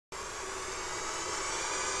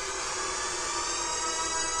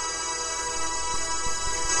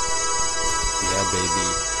baby.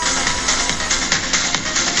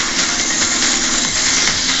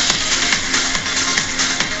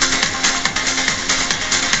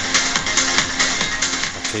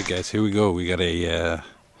 Okay guys, here we go. We got a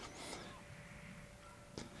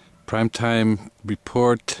primetime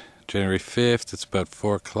report, January 5th. It's about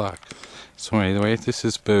 4 o'clock. So anyway, this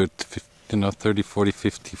is about 30, 40,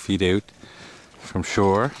 50 feet out from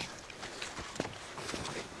shore.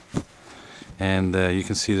 And you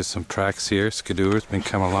can see there's some tracks here. Skidoor's been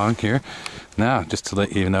coming along here. Now, just to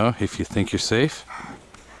let you know, if you think you're safe,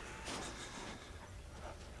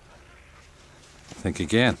 think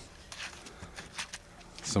again.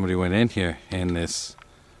 Somebody went in here in this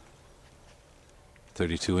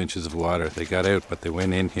 32 inches of water. They got out, but they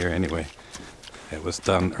went in here anyway. It was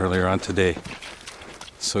done earlier on today.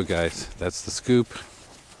 So guys, that's the scoop.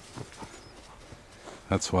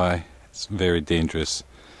 That's why it's very dangerous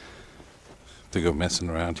to go messing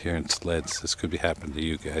around here in sleds. This could be happening to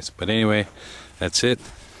you guys. But anyway, that's it.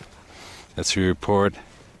 That's your report. You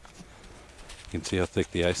can see how thick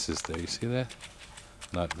the ice is there. You see that?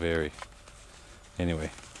 Not very.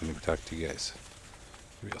 Anyway, I'm going to talk to you guys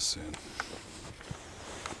real soon.